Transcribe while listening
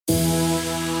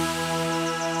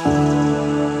Hello,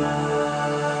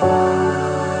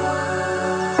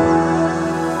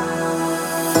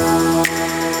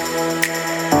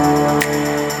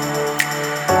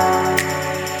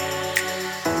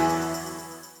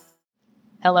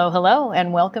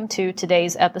 and welcome to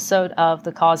today's episode of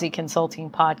the Causey Consulting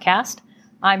Podcast.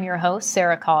 I'm your host,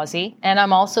 Sarah Causey, and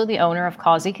I'm also the owner of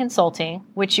Causey Consulting,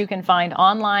 which you can find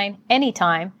online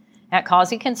anytime at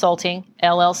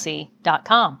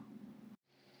causeyconsultingllc.com.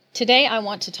 Today, I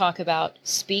want to talk about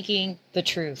speaking the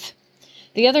truth.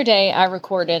 The other day, I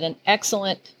recorded an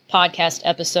excellent podcast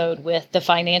episode with the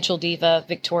financial diva,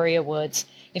 Victoria Woods.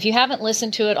 If you haven't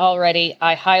listened to it already,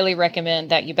 I highly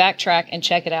recommend that you backtrack and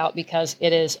check it out because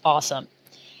it is awesome.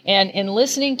 And in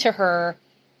listening to her,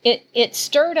 it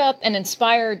stirred up and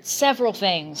inspired several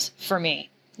things for me.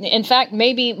 In fact,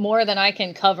 maybe more than I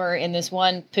can cover in this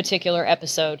one particular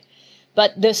episode.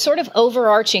 But the sort of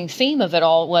overarching theme of it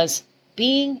all was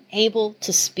being able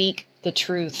to speak the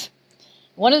truth.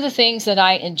 One of the things that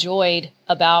I enjoyed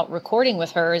about recording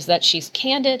with her is that she's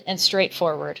candid and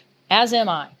straightforward, as am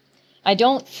I. I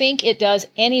don't think it does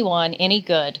anyone any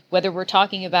good, whether we're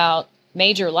talking about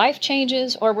major life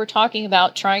changes or we're talking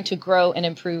about trying to grow and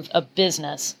improve a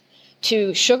business, to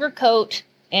sugarcoat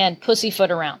and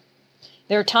pussyfoot around.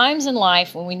 There are times in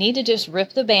life when we need to just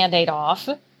rip the Band-Aid off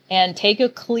and take a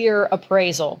clear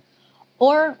appraisal,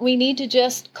 or we need to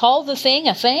just call the thing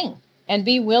a thing and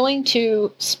be willing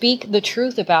to speak the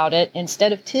truth about it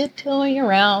instead of tiptoeing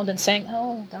around and saying,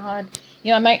 oh, God,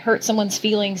 I might hurt someone's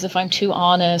feelings if I'm too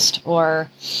honest, or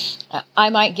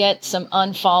I might get some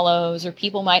unfollows, or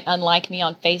people might unlike me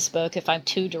on Facebook if I'm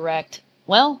too direct.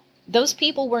 Well, those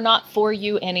people were not for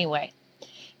you anyway.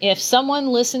 If someone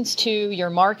listens to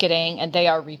your marketing and they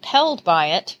are repelled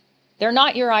by it, they're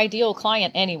not your ideal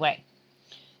client anyway.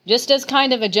 Just as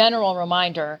kind of a general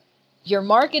reminder, your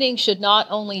marketing should not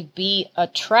only be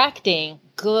attracting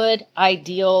good,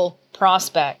 ideal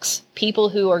prospects, people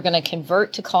who are going to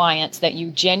convert to clients that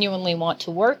you genuinely want to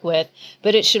work with,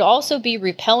 but it should also be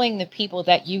repelling the people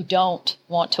that you don't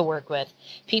want to work with.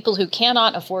 People who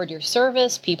cannot afford your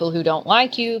service, people who don't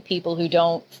like you, people who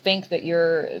don't think that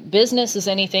your business is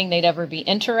anything they'd ever be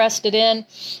interested in.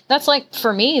 That's like,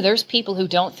 for me, there's people who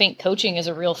don't think coaching is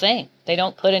a real thing. They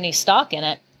don't put any stock in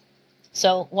it.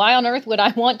 So why on earth would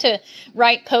I want to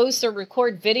write posts or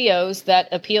record videos that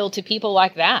appeal to people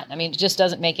like that? I mean, it just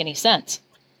doesn't make any sense.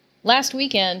 Last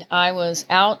weekend, I was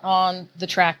out on the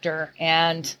tractor,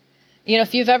 and,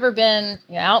 if you've ever been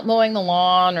out mowing the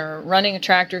lawn or running a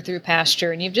tractor through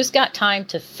pasture and you've just got time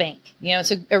to think,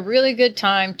 it's a really good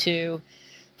time to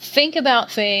think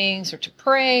about things or to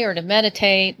pray or to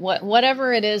meditate,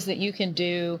 whatever it is that you can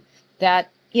do that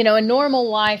in normal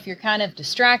life, you're kind of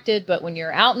distracted, but when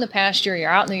you're out in the pasture, you're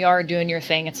out in the yard doing your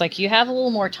thing, it's like you have a little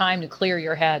more time to clear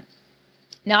your head.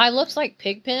 Now, I looked like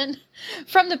Pigpen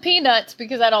from the Peanuts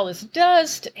because I had all this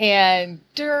dust and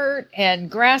dirt and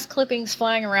grass clippings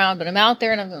flying around, but I'm out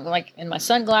there and I'm like in my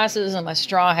sunglasses and my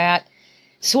straw hat,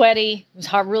 sweaty, it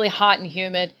was really hot and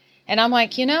humid. And I'm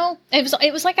like, it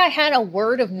was like I had a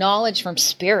word of knowledge from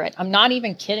spirit. I'm not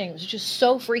even kidding. It was just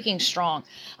so freaking strong.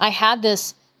 I had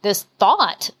this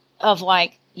thought of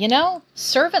like,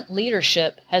 servant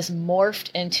leadership has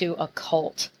morphed into a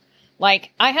cult.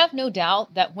 Like, I have no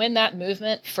doubt that when that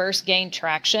movement first gained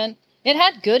traction, it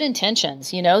had good intentions.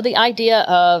 The idea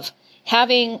of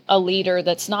having a leader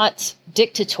that's not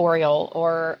dictatorial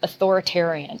or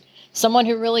authoritarian, someone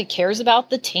who really cares about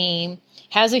the team,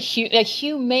 has a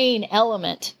humane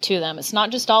element to them. It's not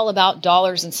just all about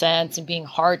dollars and cents and being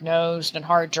hard-nosed and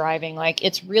hard driving. Like,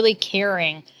 it's really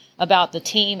caring about the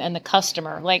team and the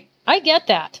customer. Like, I get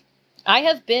that. I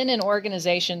have been in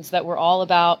organizations that were all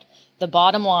about the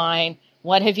bottom line.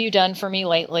 What have you done for me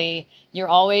lately? You're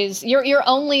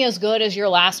only as good as your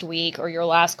last week or your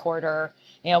last quarter.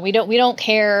 We don't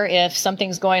care if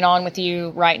something's going on with you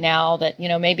right now that,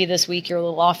 maybe this week you're a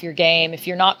little off your game. If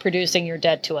you're not producing, you're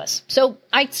dead to us. So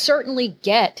I certainly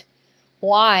get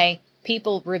why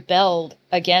people rebelled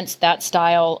against that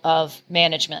style of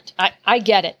management. I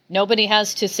get it. Nobody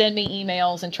has to send me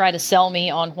emails and try to sell me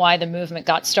on why the movement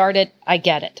got started. I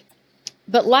get it.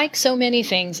 But like so many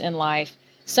things in life,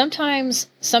 sometimes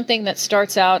something that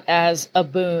starts out as a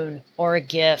boon or a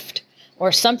gift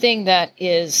or something that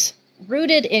is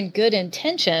rooted in good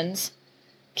intentions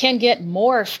can get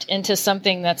morphed into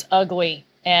something that's ugly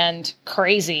and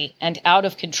crazy and out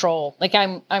of control. Like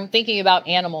I'm thinking about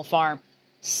Animal Farm.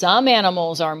 Some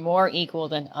animals are more equal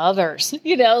than others,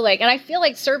 and I feel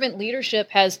like servant leadership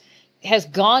has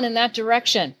gone in that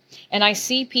direction. And I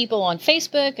see people on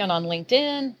Facebook and on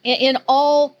LinkedIn in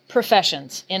all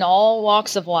professions, in all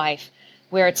walks of life,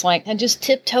 where it's like, and just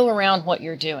tiptoe around what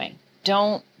you're doing.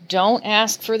 Don't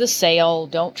ask for the sale.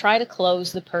 Don't try to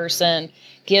close the person.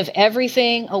 Give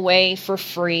everything away for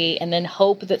free and then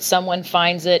hope that someone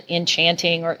finds it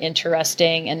enchanting or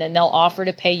interesting, and then they'll offer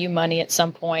to pay you money at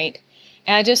some point.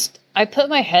 And I put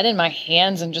my head in my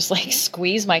hands and just like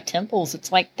squeeze my temples.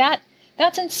 It's like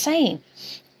that's insane.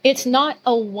 It's not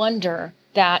a wonder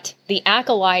that the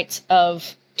acolytes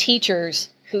of teachers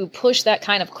who push that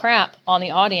kind of crap on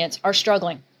the audience are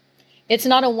struggling. It's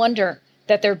not a wonder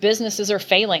that their businesses are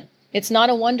failing. It's not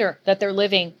a wonder that they're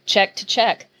living check to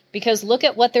check, because look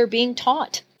at what they're being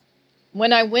taught.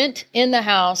 When I went in the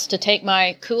house to take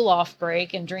my cool-off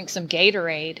break and drink some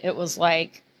Gatorade, it was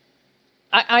like,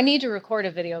 I need to record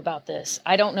a video about this.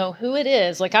 I don't know who it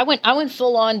is. Like I went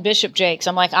full on Bishop Jakes.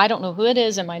 I'm like, I don't know who it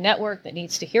is in my network that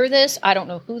needs to hear this. I don't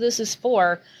know who this is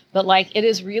for, but like it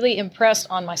is really impressed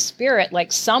on my spirit.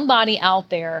 Like somebody out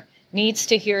there needs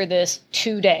to hear this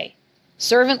today.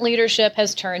 Servant leadership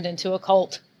has turned into a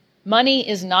cult. Money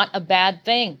is not a bad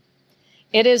thing.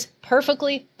 It is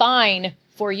perfectly fine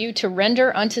for you to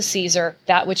render unto Caesar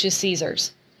that which is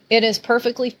Caesar's. It is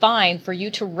perfectly fine for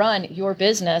you to run your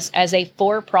business as a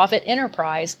for-profit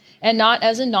enterprise and not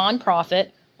as a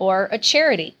nonprofit or a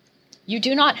charity. You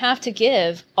do not have to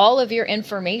give all of your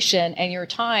information and your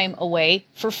time away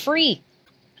for free.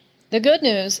 The good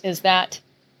news is that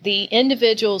the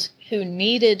individuals who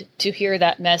needed to hear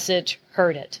that message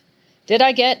heard it. Did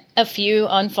I get a few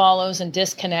unfollows and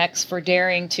disconnects for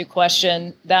daring to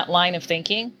question that line of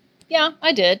thinking? Yeah,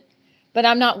 I did. But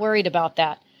I'm not worried about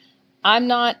that. I'm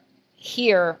not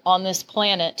here on this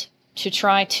planet to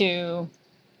try to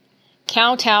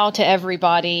kowtow to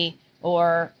everybody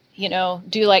or,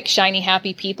 do like shiny,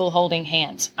 happy people holding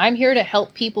hands. I'm here to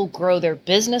help people grow their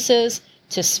businesses,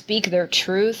 to speak their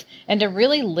truth, and to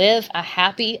really live a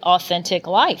happy, authentic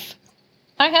life.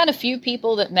 I had a few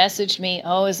people that messaged me,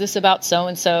 oh, is this about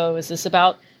so-and-so? Is this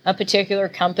about a particular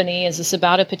company? Is this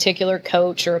about a particular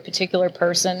coach or a particular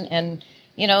person? And,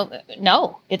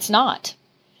 no, it's not.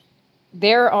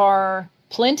 There are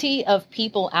plenty of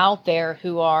people out there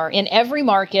who are in every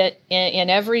market, in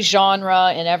every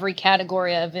genre, in every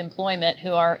category of employment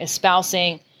who are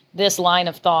espousing this line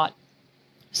of thought.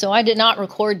 So I did not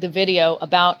record the video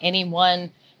about any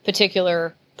one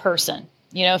particular person.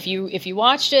 If you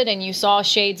watched it and you saw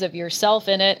shades of yourself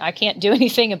in it, I can't do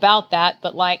anything about that.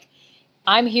 But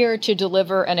I'm here to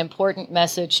deliver an important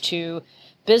message to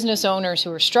business owners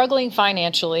who are struggling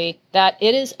financially that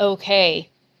it is okay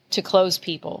to close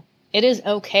people. It is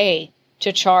okay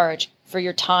to charge for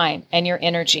your time and your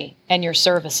energy and your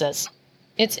services.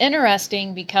 It's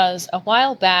interesting because a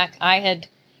while back I had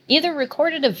either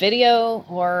recorded a video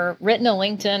or written a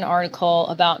LinkedIn article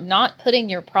about not putting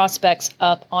your prospects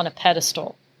up on a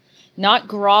pedestal, not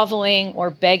groveling or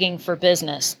begging for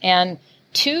business. And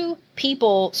two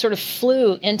people sort of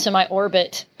flew into my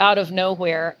orbit out of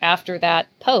nowhere after that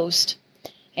post.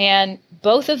 And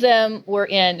both of them were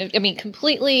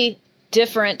completely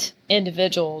different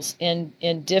individuals in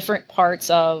different parts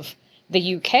of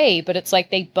the UK, but it's like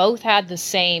they both had the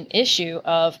same issue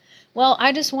of, well,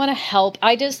 I just want to help.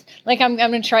 I'm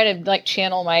going to try to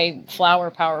channel my flower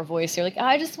power voice here.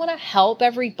 I just want to help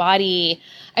everybody.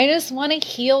 I just want to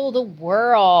heal the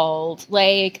world.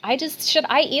 Should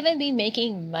I even be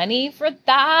making money for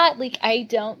that? I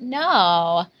don't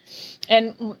know.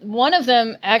 And one of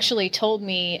them actually told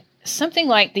me something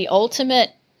like the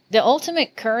ultimate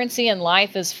currency in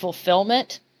life is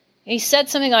fulfillment. He said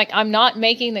something like, I'm not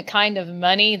making the kind of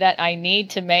money that I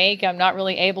need to make. I'm not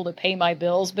really able to pay my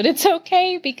bills, but it's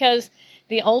okay because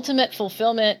the ultimate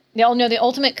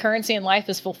currency in life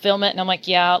is fulfillment. And I'm like,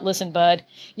 yeah, listen, bud,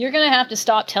 you're going to have to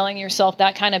stop telling yourself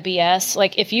that kind of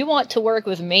BS. If you want to work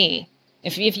with me,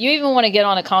 if you even want to get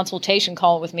on a consultation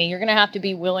call with me, you're going to have to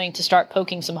be willing to start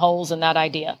poking some holes in that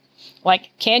idea.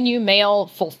 Can you mail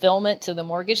fulfillment to the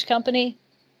mortgage company?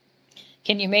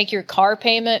 Can you make your car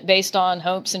payment based on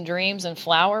hopes and dreams and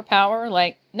flower power?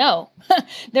 No.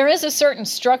 There is a certain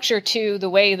structure to the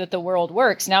way that the world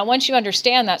works. Now, once you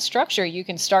understand that structure, you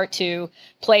can start to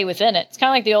play within it. It's kind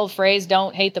of like the old phrase,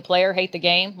 don't hate the player, hate the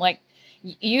game.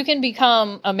 You can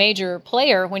become a major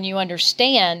player when you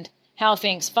understand how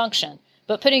things function.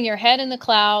 But putting your head in the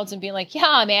clouds and being like,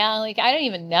 yeah, man, I don't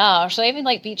even know. Should I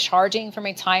even be charging for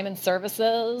my time and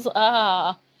services?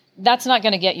 That's not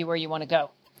going to get you where you want to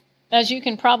go. As you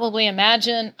can probably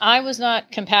imagine, I was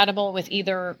not compatible with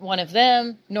either one of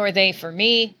them, nor they for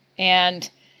me. And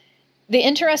The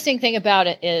interesting thing about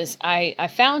it is I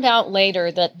found out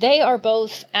later that they are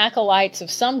both acolytes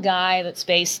of some guy that's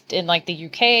based in like the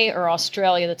UK or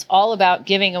Australia that's all about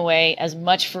giving away as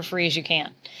much for free as you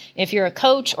can. If you're a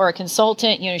coach or a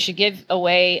consultant, you should give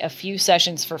away a few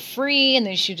sessions for free, and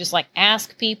then you should just like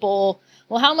ask people,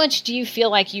 well, how much do you feel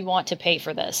like you want to pay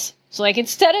for this? So like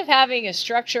instead of having a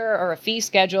structure or a fee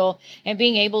schedule and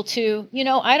being able to,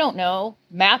 I don't know,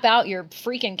 map out your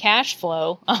freaking cash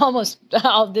flow,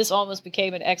 this almost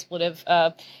became an expletive,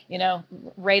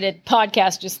 rated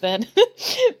podcast just then,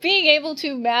 being able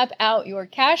to map out your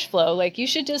cash flow. Like you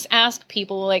should just ask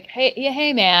people like,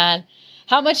 hey man,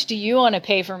 how much do you want to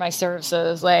pay for my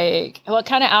services? Like, what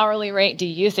kind of hourly rate do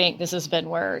you think this has been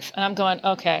worth? And I'm going,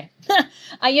 okay.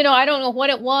 I don't know what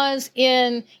it was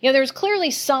there's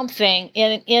clearly something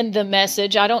in the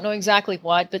message. I don't know exactly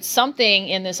what, but something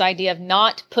in this idea of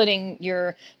not putting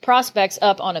your prospects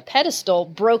up on a pedestal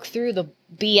broke through the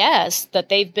BS that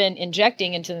they've been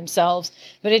injecting into themselves.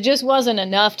 But it just wasn't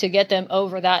enough to get them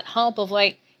over that hump of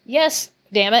like, yes,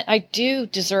 damn it, I do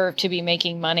deserve to be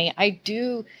making money. I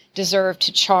do deserve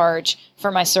to charge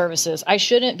for my services. I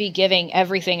shouldn't be giving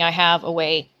everything I have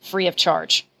away free of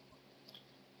charge.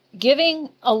 Giving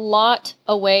a lot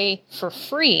away for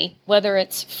free, whether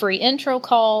it's free intro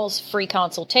calls, free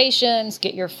consultations,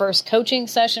 get your first coaching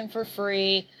session for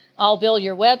free, I'll build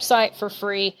your website for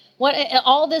free.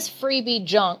 All this freebie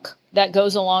junk that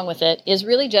goes along with it is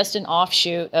really just an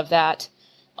offshoot of that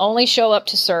only show up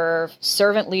to serve,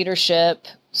 servant leadership,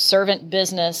 servant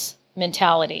business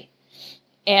mentality.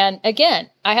 And again,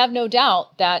 I have no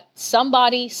doubt that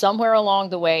somebody somewhere along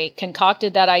the way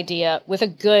concocted that idea with a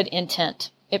good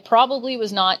intent. It probably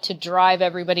was not to drive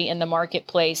everybody in the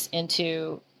marketplace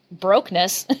into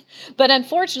brokenness, but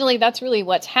unfortunately, that's really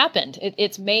what's happened.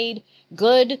 It's made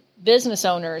good business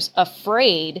owners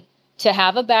afraid to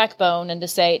have a backbone and to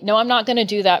say, no, I'm not going to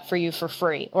do that for you for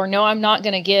free. Or no, I'm not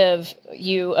going to give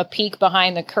you a peek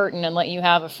behind the curtain and let you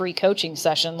have a free coaching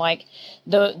session. Like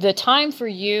the time for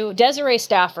you, Desiree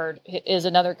Stafford is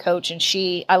another coach, and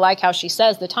I like how she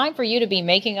says, the time for you to be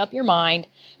making up your mind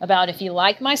about if you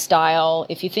like my style,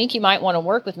 if you think you might want to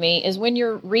work with me, is when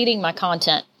you're reading my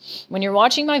content. When you're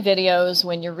watching my videos,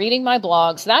 when you're reading my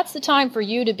blogs, that's the time for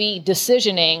you to be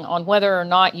decisioning on whether or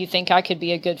not you think I could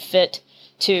be a good fit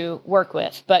to work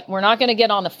with. But we're not going to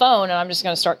get on the phone and I'm just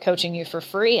going to start coaching you for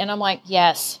free. And I'm like,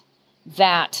 yes,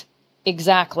 that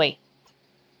exactly.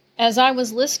 As I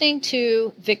was listening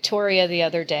to Victoria the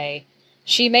other day,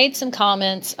 she made some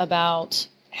comments about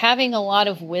having a lot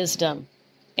of wisdom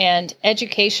and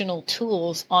educational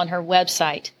tools on her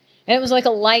website. And it was like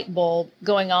a light bulb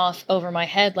going off over my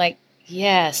head, like,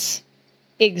 yes,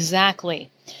 exactly.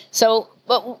 So,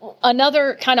 but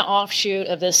another kind of offshoot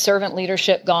of this servant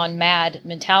leadership gone mad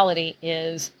mentality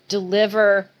is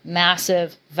deliver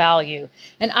massive value.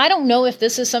 And I don't know if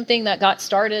this is something that got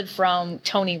started from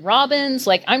Tony Robbins.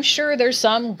 Like, I'm sure there's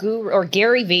some guru, or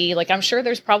Gary Vee, like, I'm sure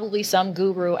there's probably some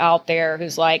guru out there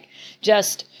who's like,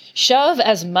 just shove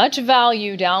as much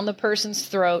value down the person's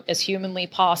throat as humanly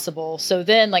possible. So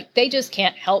then, like, they just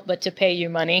can't help but to pay you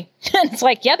money. And it's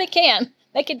like, yeah, they can.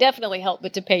 They can definitely help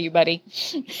but to pay you, buddy.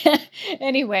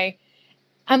 Anyway,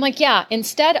 I'm like, yeah,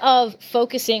 instead of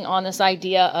focusing on this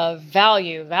idea of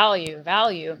value,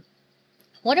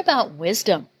 what about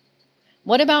wisdom?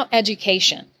 What about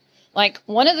education? Like,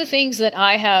 one of the things that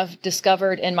I have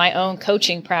discovered in my own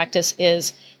coaching practice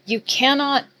is you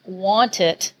cannot want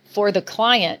it for the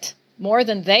client more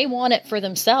than they want it for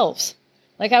themselves.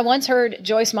 Like, I once heard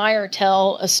Joyce Meyer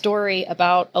tell a story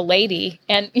about a lady,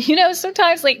 and,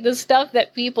 sometimes like the stuff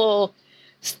that people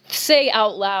say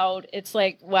out loud, it's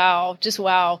like, wow, just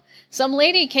wow. Some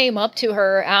lady came up to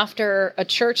her after a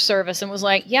church service and was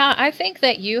like, yeah, I think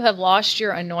that you have lost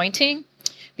your anointing,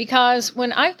 because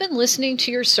when I've been listening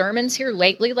to your sermons here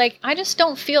lately, like, I just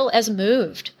don't feel as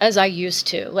moved as I used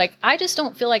to. Like, I just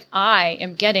don't feel like I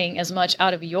am getting as much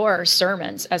out of your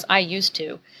sermons as I used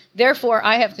to. Therefore,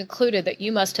 I have concluded that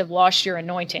you must have lost your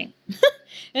anointing.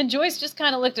 And Joyce just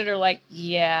kind of looked at her like,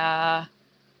 yeah,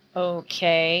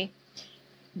 okay.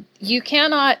 You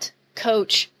cannot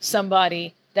coach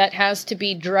somebody that has to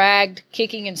be dragged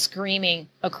kicking and screaming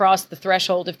across the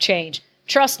threshold of change.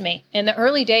 Trust me, in the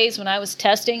early days when I was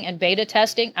testing and beta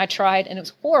testing, I tried and it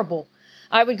was horrible.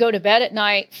 I would go to bed at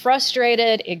night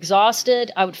frustrated,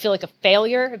 exhausted. I would feel like a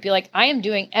failure. I'd be like, I am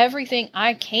doing everything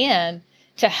I can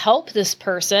to help this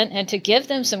person and to give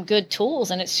them some good tools,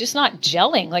 and it's just not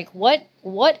gelling. Like,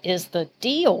 what is the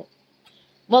deal?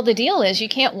 Well, the deal is you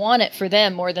can't want it for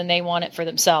them more than they want it for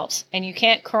themselves. And you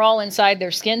can't crawl inside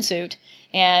their skin suit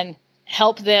and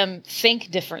help them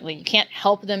think differently. You can't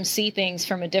help them see things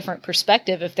from a different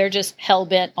perspective if they're just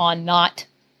hell-bent on not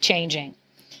changing.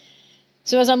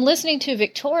 So as I'm listening to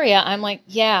Victoria, I'm like,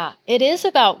 yeah, it is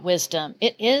about wisdom.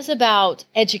 It is about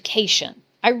education.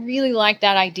 I really like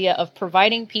that idea of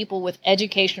providing people with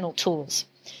educational tools.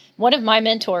 One of my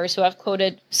mentors, who I've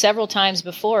quoted several times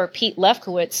before, Pete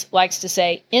Lefkowitz, likes to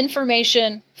say,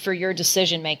 information for your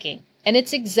decision making. And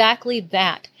it's exactly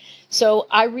that. So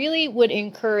I really would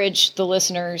encourage the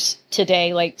listeners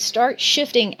today, start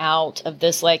shifting out of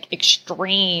this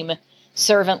extreme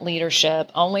servant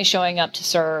leadership, only showing up to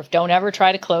serve. Don't ever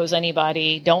try to close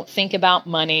anybody. Don't think about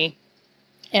money,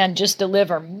 and just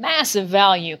deliver massive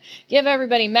value. Give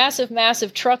everybody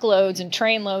massive truckloads and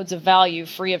trainloads of value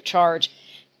free of charge.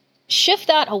 Shift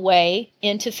that away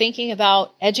into thinking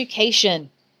about education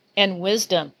and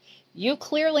wisdom. You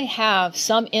clearly have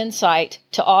some insight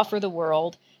to offer the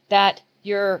world that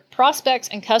your prospects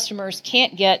and customers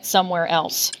can't get somewhere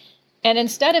else. And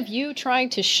instead of you trying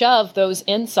to shove those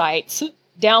insights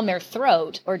down their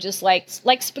throat, or just like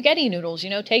spaghetti noodles,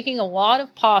 taking a wad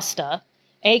of pasta,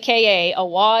 aka a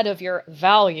wad of your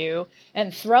value,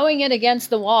 and throwing it against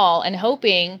the wall and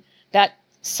hoping that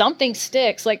something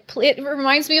sticks. It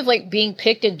reminds me of being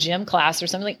picked in gym class or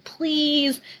something.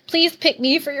 Please pick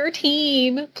me for your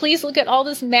team. Please look at all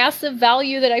this massive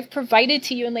value that I've provided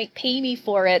to you and pay me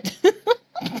for it.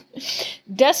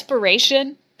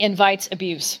 Desperation invites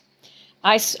abuse.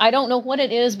 I don't know what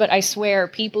it is, but I swear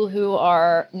people who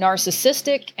are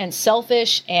narcissistic and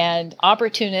selfish and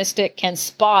opportunistic can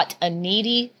spot a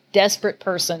needy, desperate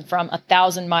person from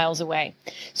 1,000 miles away.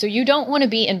 So you don't want to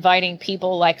be inviting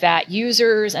people like that,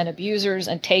 users and abusers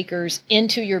and takers,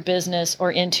 into your business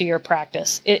or into your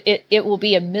practice. It will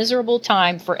be a miserable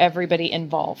time for everybody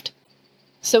involved.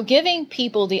 So giving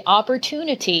people the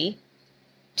opportunity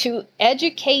to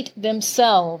educate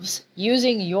themselves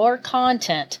using your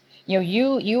content,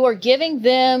 you are giving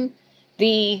them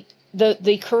the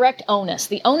correct onus.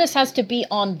 The onus has to be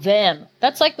on them.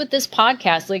 That's like with this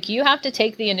podcast. You have to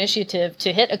take the initiative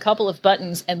to hit a couple of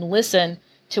buttons and listen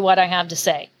to what I have to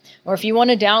say. Or if you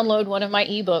want to download one of my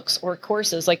ebooks or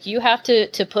courses, you have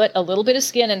to put a little bit of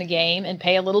skin in the game and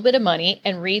pay a little bit of money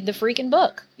and read the freaking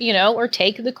book, or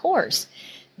take the course.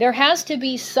 There has to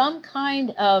be some kind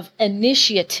of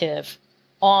initiative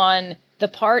on the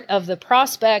part of the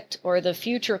prospect or the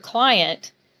future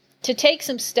client to take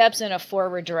some steps in a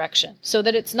forward direction, so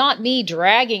that it's not me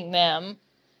dragging them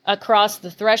across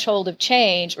the threshold of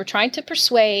change or trying to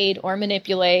persuade or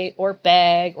manipulate or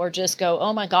beg or just go,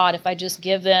 oh my God, if I just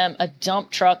give them a dump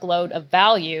truckload of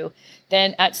value,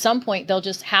 then at some point they'll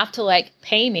just have to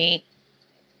pay me.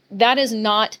 That is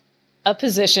not a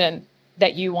position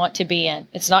that you want to be in.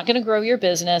 It's not going to grow your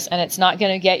business, and it's not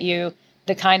going to get you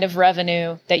the kind of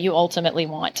revenue that you ultimately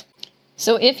want.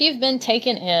 So if you've been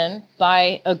taken in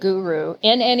by a guru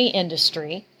in any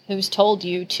industry who's told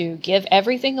you to give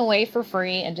everything away for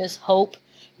free and just hope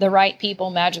the right people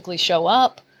magically show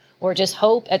up, or just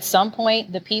hope at some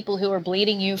point the people who are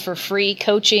bleeding you for free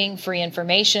coaching, free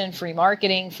information, free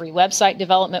marketing, free website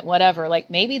development, whatever,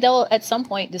 maybe they'll at some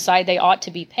point decide they ought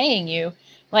to be paying you.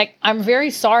 I'm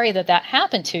very sorry that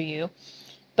happened to you.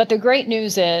 But the great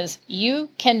news is you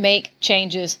can make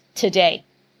changes today.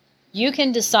 You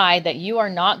can decide that you are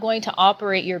not going to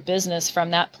operate your business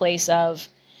from that place of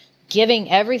giving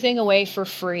everything away for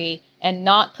free and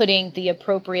not putting the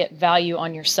appropriate value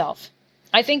on yourself.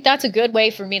 I think that's a good way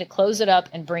for me to close it up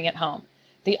and bring it home.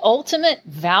 The ultimate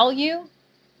value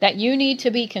that you need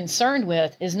to be concerned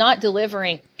with is not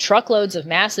delivering truckloads of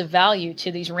massive value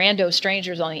to these rando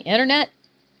strangers on the internet.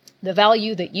 The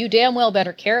value that you damn well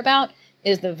better care about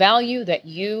is the value that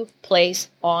you place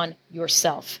on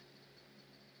yourself.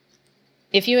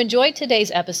 If you enjoyed today's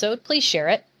episode, please share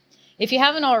it. If you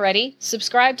haven't already,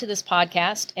 subscribe to this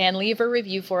podcast and leave a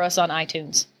review for us on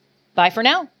iTunes. Bye for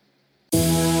now.